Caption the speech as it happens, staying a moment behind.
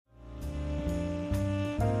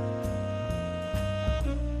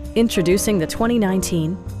Introducing the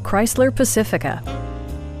 2019 Chrysler Pacifica.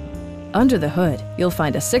 Under the hood, you'll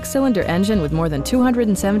find a 6-cylinder engine with more than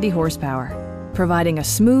 270 horsepower, providing a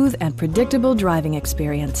smooth and predictable driving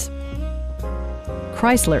experience.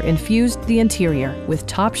 Chrysler infused the interior with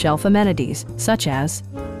top-shelf amenities such as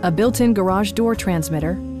a built-in garage door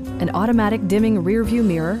transmitter, an automatic dimming rear-view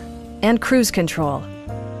mirror, and cruise control.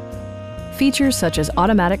 Features such as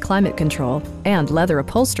automatic climate control and leather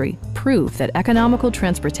upholstery prove that economical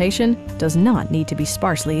transportation does not need to be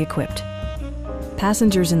sparsely equipped.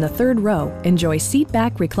 Passengers in the third row enjoy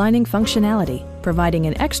seat-back reclining functionality, providing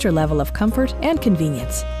an extra level of comfort and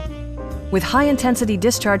convenience. With high-intensity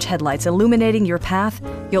discharge headlights illuminating your path,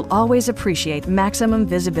 you'll always appreciate maximum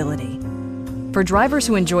visibility. For drivers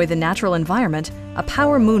who enjoy the natural environment, a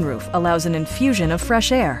power moonroof allows an infusion of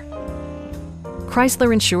fresh air.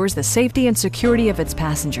 Chrysler ensures the safety and security of its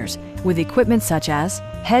passengers with equipment such as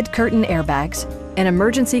head curtain airbags, an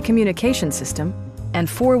emergency communication system, and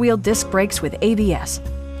 4-wheel disc brakes with ABS.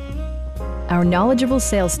 Our knowledgeable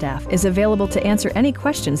sales staff is available to answer any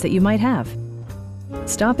questions that you might have.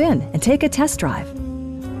 Stop in and take a test drive.